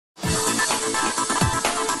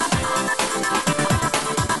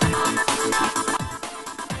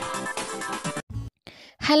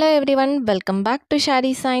Hello every one, welcome back to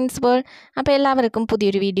Shari science world. അപ്പോൾ എല്ലാവർക്കും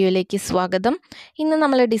പുതിയൊരു വീഡിയോയിലേക്ക് സ്വാഗതം. ഇന്ന്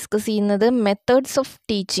നമ്മൾ ഡിസ്കസ് ചെയ്യുന്നത് മെത്തേഡ്സ് ഓഫ്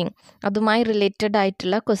ടീച്ചിങ്, അതുമായി റിലേറ്റഡ്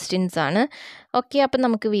ആയിട്ടുള്ള ക്വസ്റ്റ്യൻസ് ആണ്. ഓക്കെ, അപ്പോൾ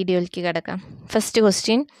നമുക്ക് വീഡിയോയിലേക്ക് കിടക്കാം. First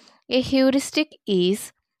question, A heuristic is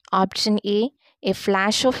option A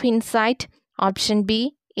flash of insight, option B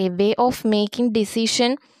a way of making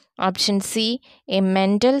decision, option C A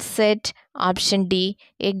mental set, option D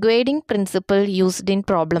A guiding principle used in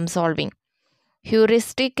problem solving.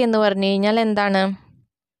 Heuristic എന്ന് പറഞ്ഞു കഴിഞ്ഞാൽ എന്താണ്?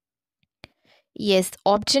 Yes,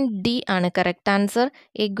 option D ആണ് correct answer.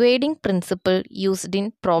 A guiding principle used in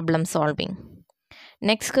problem solving.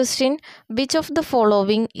 Next question, which of the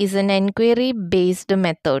following is N enquiry based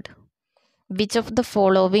method? Which of the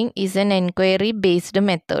following is N enquiry based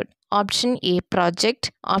method? Option A project,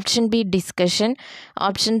 option B discussion,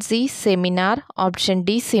 option C seminar, option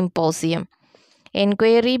D symposium.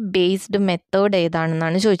 Enquiry based method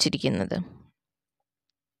ഏതാണെന്നാണ് ചോദിച്ചിരിക്കുന്നത്.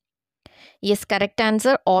 Yes, correct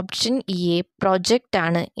answer option A project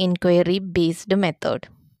ആണ് enquiry based method.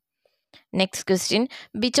 Next question,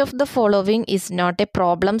 which of the following is not A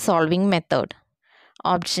problem solving method?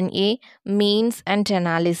 Option A means and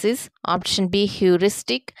analysis, option B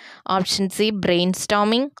heuristic, option C brain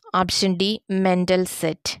storming, option D mental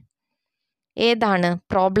set. ഏതാണ്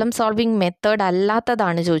problem solving method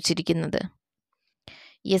അല്ലാത്തതാണ് ചോദിച്ചിരിക്കുന്നത്?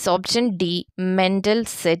 Yes, option D mental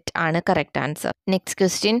set ആണ് correct answer. Next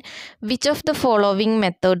question, which of the following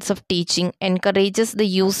methods of teaching encourages the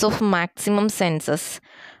use of maximum census?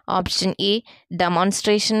 Option A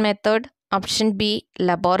demonstration method, option B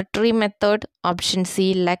laboratory method, option C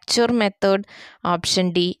lecture method, option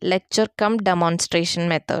D lecture come demonstration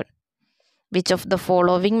method. Which of the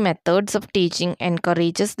following methods of teaching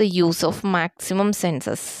encourages the use of maximum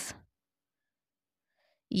census?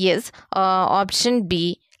 Yes, option B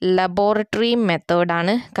laboratory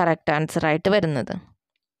മെത്തേഡാണ് correct answer ആയിട്ട് വരുന്നത്.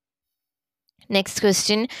 Next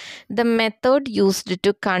question, the method used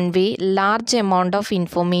to convey large amount of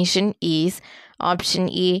information is? Option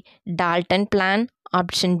A Dalton plan,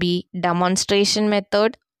 option B demonstration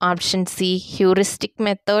method, option C heuristic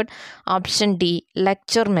method, option D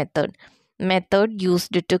lecture method. Method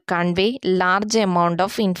used to convey large amount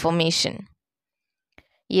of information.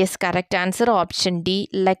 Yes, correct answer option D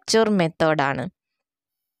lecture method ആണ്.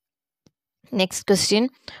 Next question,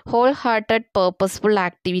 whole hearted purposeful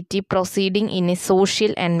activity proceeding in A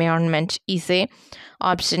social environment is A?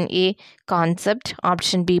 Option A concept,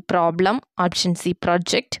 option B problem, option C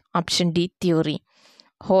project, option D theory.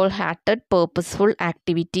 Whole hearted purposeful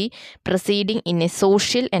activity proceeding in A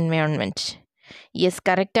social environment. Yes,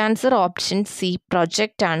 correct answer option C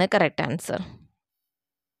project ആണ് correct answer.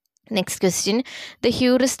 Next question, the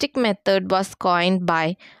heuristic method was coined by?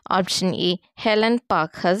 Option A Helen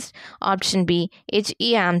Parkhurst, option B H.E.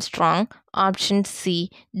 Armstrong, option C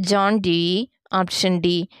John Dewey, option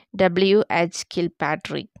D W.H.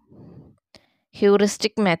 Kilpatrick.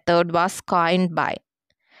 Heuristic method was coined by?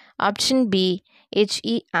 Option B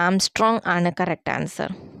H.E. Armstrong ആണ് correct answer.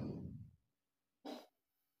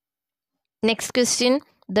 Next question,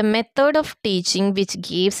 the method of teaching which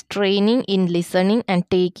gives training in listening and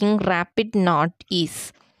taking rapid note is?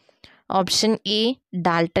 Option A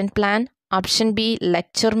Dalton plan, option B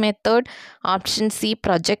lecture method, option C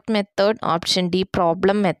project method, option D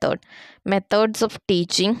problem method. Methods of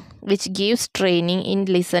teaching which gives training in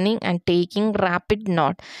listening and taking rapid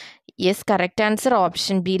note. Yes, correct answer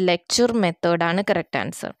option B lecture method ആണ് correct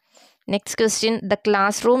answer. Next question, the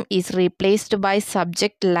classroom is replaced by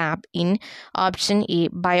subject lab in? Option A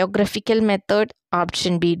biographical method,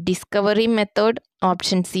 option B discovery method,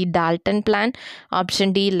 option C Dalton plan, option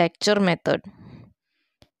D lecture method.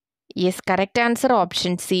 Yes, correct answer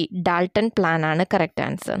option C Dalton plan ആണ് correct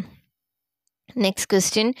answer. Next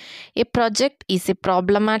question, a project is a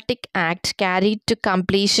problematic act carried to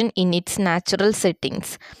completion in its natural settings.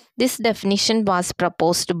 This definition was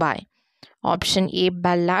proposed by? Option A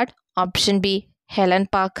Ballard, option B Helen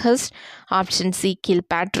Parkhurst, option C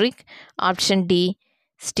Kilpatrick, option D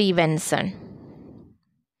Stevenson.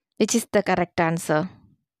 Which is the correct answer?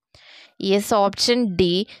 Yes, option D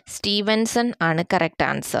Stevenson ആണ് correct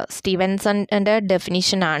answer. Stevenson's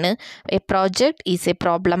definition ആണ് a project is a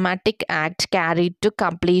problematic act carried to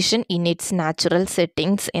completion in its natural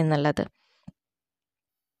settings എന്നുള്ളത്.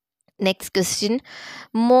 Next question,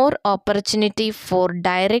 more opportunity for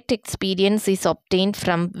direct experience is obtained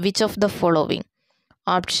from which of the following?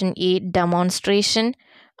 Option A demonstration,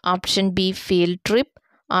 option B field trip,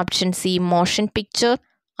 option C motion picture,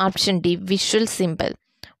 option D visual symbol.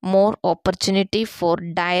 more opportunity for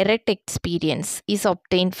direct experience is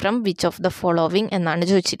obtained from which of the following എന്നാണ്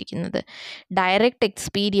ചോദിച്ചിരിക്കുന്നത്. Direct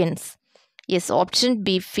experience, yes, option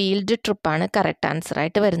B field ട്രിപ്പാണ് correct answer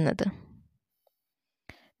ആയിട്ട് വരുന്നത്.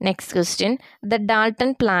 Next question. The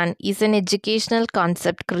Dalton Plan is an educational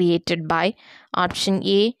concept created by option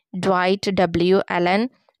A. Dwight W. Allen,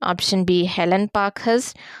 option B. Helen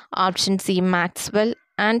Parkhurst, option C. Maxwell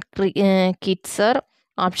and Kitzer,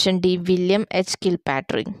 option D. William H.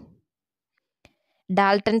 Kilpatrick.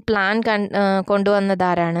 Dalton plan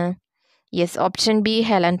കൊണ്ടുവന്നതാരാണ്? Yes, option B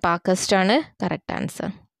Helen പാർക്കസ്റ്റ് ആണ് correct answer.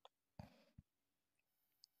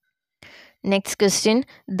 Next question.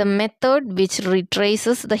 The method which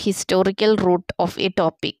retraces the historical route of a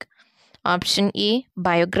topic. Option A.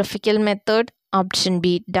 Biographical method. Option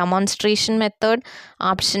B. Demonstration method.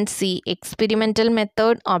 Option C. Experimental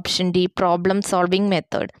method. Option D. Problem solving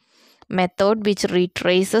method. Method which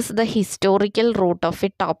retraces the historical route of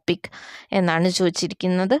a topic എന്നാണ്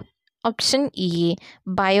ചോദിച്ചിരിക്കുന്നത്. Option E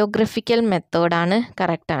biographical മെത്തേഡാണ്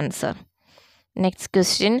correct answer. Next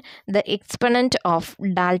question. The exponent of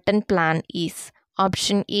Dalton Plan is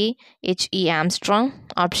option A. H.E. Armstrong,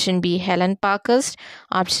 option B. Helen Parkhurst,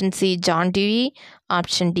 option C. John Dewey,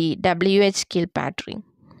 option D. W.H. Kilpatrick.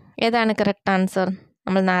 ഏതാണ് correct answer?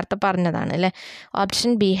 നമ്മൾ നേരത്തെ പറഞ്ഞതാണ് അല്ലേ.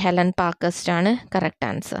 Option B Helen പാർക്കസ്റ്റ് ആണ് correct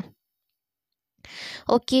answer.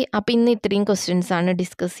 Okay, അപ്പോൾ ഇന്ന് ഇത്രയും questions ആണ്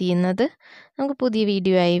ഡിസ്കസ് ചെയ്യുന്നത്. നമുക്ക് പുതിയ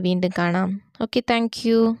വീഡിയോ ആയി വീണ്ടും കാണാം. Okay, thank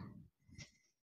you.